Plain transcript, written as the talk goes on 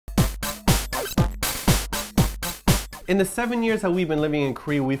In the 7 years that we've been living in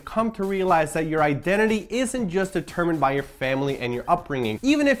Korea, we've come to realize that your identity isn't just determined by your family and your upbringing.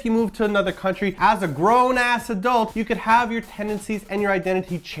 Even if you move to another country as a grown-ass adult, you could have your tendencies and your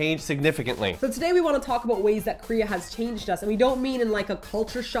identity change significantly. So today we want to talk about ways that Korea has changed us, and we don't mean in like a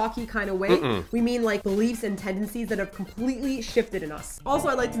culture shocky kind of way. We mean like beliefs and tendencies that have completely shifted in us. Also,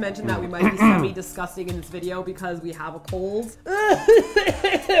 I'd like to mention that we might be semi-disgusting in this video because we have a cold.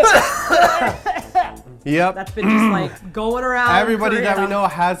 Yep. That's been just like going around. Everybody Korea. that we know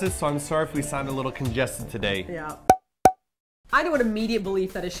has this, so I'm sorry if we sound a little congested today. Yeah. I know an immediate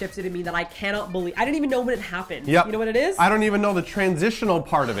belief that has shifted in me that I cannot believe. I didn't even know when it happened. Yep. You know what it is? I don't even know the transitional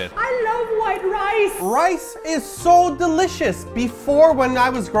part of it. I love white rice. Rice is so delicious. Before, when I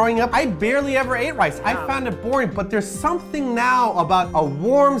was growing up, I barely ever ate rice. I found it boring, but there's something now about a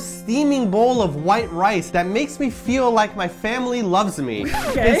warm, steaming bowl of white rice that makes me feel like my family loves me.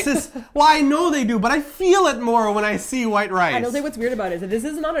 Okay. It's just, well, I know they do, but I feel it more when I see white rice. I know what's weird about it is that this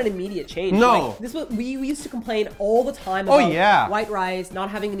is not an immediate change. No. Like, this was, we used to complain all the time about white rice,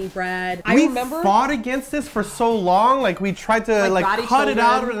 not having any bread. I remember fought against this for so long. Like we tried to like cut it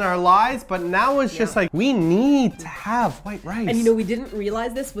out in our lives, but now it's just like we need to have white rice. And you know, we didn't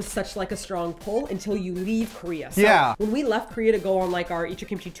realize this was such like a strong pull until you leave Korea. So when we left Korea to go on like our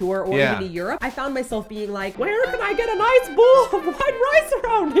Eatyourkimchi tour or even to Europe, I found myself being like, where can I get a nice bowl of white rice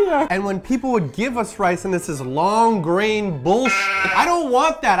around here? And when people would give us rice and this is long grain bullshit, I don't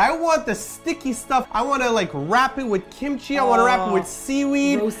want that. I want the sticky stuff. I want to like wrap it with kimchi. I want to wrap it with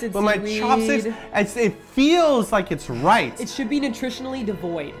seaweed, roasted with my chopsticks. It feels like it's right. It should be nutritionally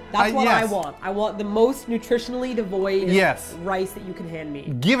devoid. That's what I want. I want the most nutritionally devoid rice that you can hand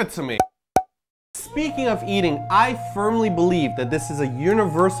me. Give it to me. Speaking of eating, I firmly believe that this is a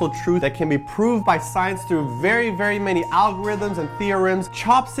universal truth that can be proved by science through very, very many algorithms and theorems.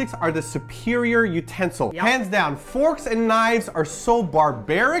 Chopsticks are the superior utensil. Hands down, forks and knives are so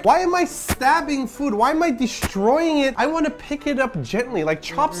barbaric. Why am I stabbing food? Why am I destroying it? I want to pick it up gently. Like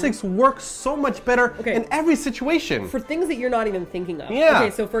chopsticks work so much better in every situation. For things that you're not even thinking of. Yeah. Okay,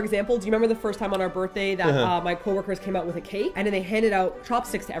 so for example, do you remember the first time on our birthday that my coworkers came out with a cake and then they handed out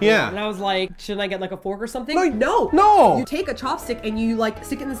chopsticks to everyone? And I was like, shouldn't I get like a fork or something? No. You take a chopstick and you like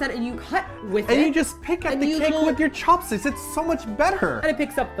stick it in the center and you cut with it. And you just pick at the cake with your chopsticks. It's so much better. And it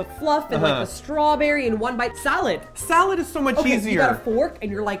picks up the fluff and like the strawberry in one bite. Salad. Salad is so much easier. You got a fork and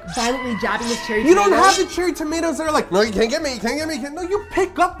you're like violently jabbing this cherry tomato. You don't have the cherry tomatoes that are like, no, you can't get me, you can't get me. No, you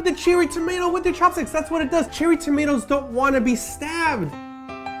pick up the cherry tomato with your chopsticks. That's what it does. Cherry tomatoes don't want to be stabbed.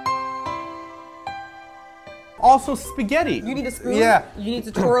 Also, spaghetti. You need a spoon? Yeah. You need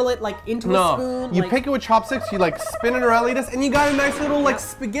to twirl it like into a spoon? You pick it with chopsticks, you like spin it around like this, and you got a nice little like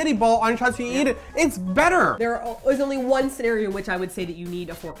spaghetti ball on your chopsticks, you eat it. It's better. There is only one scenario in which I would say that you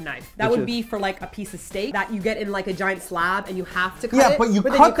need a fork and knife. That would be for like a piece of steak that you get in like a giant slab and you have to cut it. Yeah, but you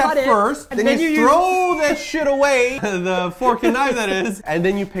cut that first, then you throw that shit away, the fork and knife that is, and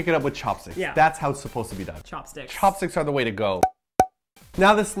then you pick it up with chopsticks. Yeah. That's how it's supposed to be done. Chopsticks. Chopsticks are the way to go.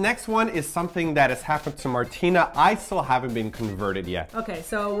 Now this next one is something that has happened to Martina. I still haven't been converted yet. Okay,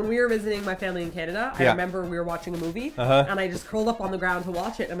 so when we were visiting my family in Canada, I remember we were watching a movie and I just curled up on the ground to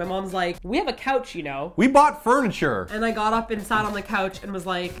watch it and my mom's like, we have a couch, you know. We bought furniture. And I got up and sat on the couch and was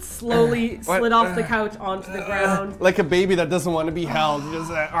like, slowly slid off the couch onto the ground. Like a baby that doesn't want to be held. You just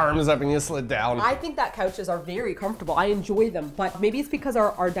arms up and you slid down. I think that couches are very comfortable. I enjoy them, but maybe it's because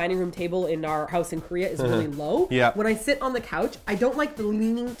our dining room table in our house in Korea is really low. Yeah. When I sit on the couch, I don't like the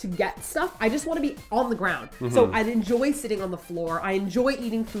leaning to get stuff. I just want to be on the ground. So I enjoy sitting on the floor. I enjoy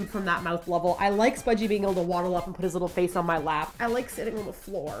eating food from that mouth level. I like Spudgy being able to waddle up and put his little face on my lap. I like sitting on the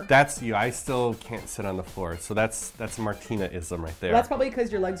floor. That's you. I still can't sit on the floor. So that's Martina-ism right there. Well, that's probably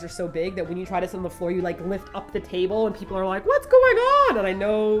because your legs are so big that when you try to sit on the floor, you like lift up the table and people are like, what's going on? And I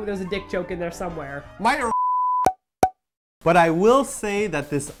know there's a dick joke in there somewhere. But I will say that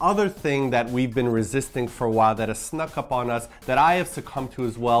this other thing that we've been resisting for a while that has snuck up on us, that I have succumbed to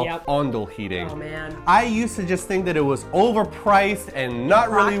as well, ondol heating. Oh man. I used to just think that it was overpriced and not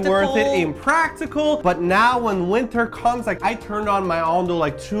really worth it, impractical. But now when winter comes, like I turned on my ondol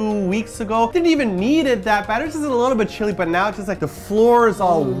like 2 weeks ago. Didn't even need it that bad. It was just a little bit chilly, but now it's just like the floor is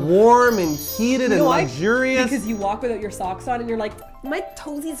all warm and heated and luxurious. Because you walk without your socks on and you're like, my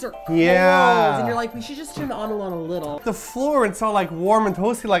toesies are cold. And you're like, we should just turn the ondol on a little. The floor, it's all like warm and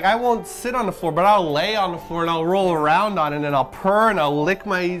toasty. Like I won't sit on the floor, but I'll lay on the floor and I'll roll around on it and then I'll purr and I'll lick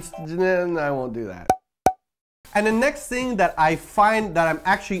my, and I won't do that. And the next thing that I find that I'm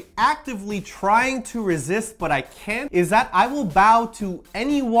actually actively trying to resist, but I can't, is that I will bow to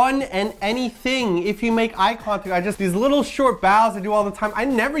anyone and anything if you make eye contact. I just, these little short bows I do all the time. I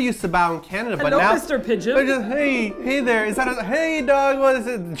never used to bow in Canada, but now, Mr. Pigeon. I just, hey there, is that a, hey dog, what is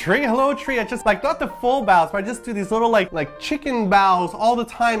it, tree, hello tree? I just, like, not the full bows, but I just do these little, like chicken bows all the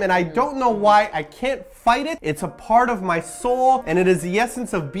time, and I don't know why. I can't fight it. It's a part of my soul, and it is the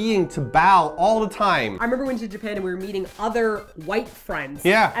essence of being to bow all the time. I remember we went to Japan and we were meeting other white friends.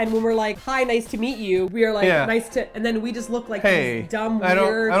 Yeah. And when we're like, hi, nice to meet you, we are like, nice to, and then we just look like these dumb, weird. I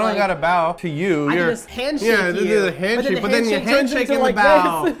don't like, gotta bow to you. I You're just handshake yeah, you. do the handshake, but then you handshake in the like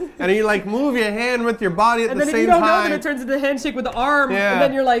bow, this. and you like move your hand with your body at the same time. And then if you don't know, then it turns into a handshake with the arm, and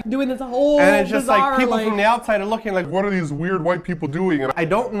then you're like doing this whole and it's just bizarre, like people from the outside are looking like, what are these weird white people doing? And I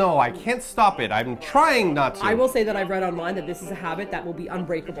don't know. I can't stop it. I'm trying not to. I will say that I've read online that this is a habit that will be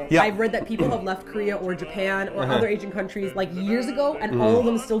unbreakable. Yeah. I've read that people have left Korea or Japan or other Asian countries like years ago, and all of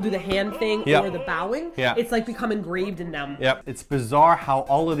them still do the hand thing or the bowing. Yeah. It's like become engraved in them. Yep. It's bizarre how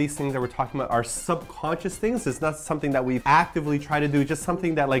all of these things that we're talking about are subconscious things. It's not something that we actively try to do, just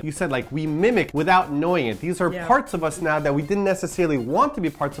something that, like you said, like we mimic without knowing it. These are parts of us now that we didn't necessarily want to be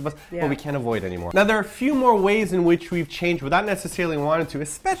parts of us, but we can't avoid anymore. Now, there are a few more ways in which we've changed without necessarily wanting to,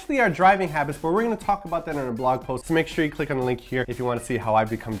 especially our driving habits, but we're going to talk about that in a blog post. So make sure you click on the link here if you want to see how I've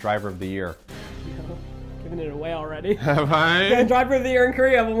become driver of the year. Giving it away already. Have I? Yeah, driver of the year in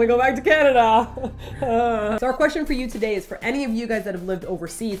Korea when we go back to Canada. So our question for you today is for any of you guys that have lived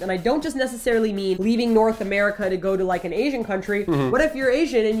overseas, and I don't just necessarily mean leaving North America to go to like an Asian country. What if you're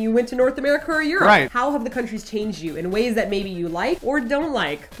Asian and you went to North America or Europe? Right. How have the countries changed you in ways that maybe you like or don't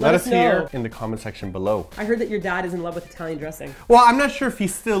like? Let us know. hear in the comment section below. I heard that your dad is in love with Italian dressing. Well, I'm not sure if he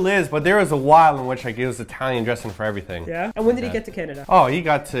still is, but there was a while in which like it was Italian dressing for everything. Yeah? And when did he get to Canada? Oh, he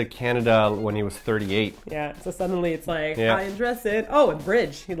got to Canada when he was 38. Yeah, so suddenly it's like Italian dressing. Oh, and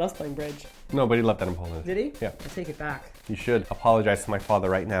bridge. He loves playing bridge. No, but he left that in Poland. Did he? Yeah. I take it back. You should apologize to my father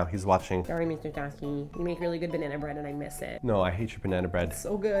right now. He's watching. Sorry, Mr. Dosky. You make really good banana bread and I miss it. No, I hate your banana bread. It's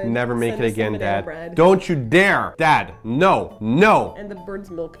so good. Never make Send it us some again, banana Dad. bread. Don't you dare. Dad, no, no. And the bird's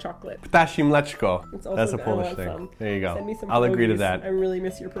milk chocolate. Ptasie mleczko. It's also That's a good. Polish I want thing. some. There you go. Send me some I'll agree to pierogies. that. I really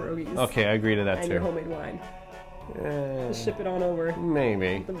miss your pierogies. Okay, I agree to that And too. your homemade wine. Just ship it on over.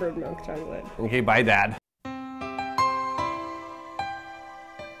 Maybe. The bird milk chocolate. Okay, bye, Dad.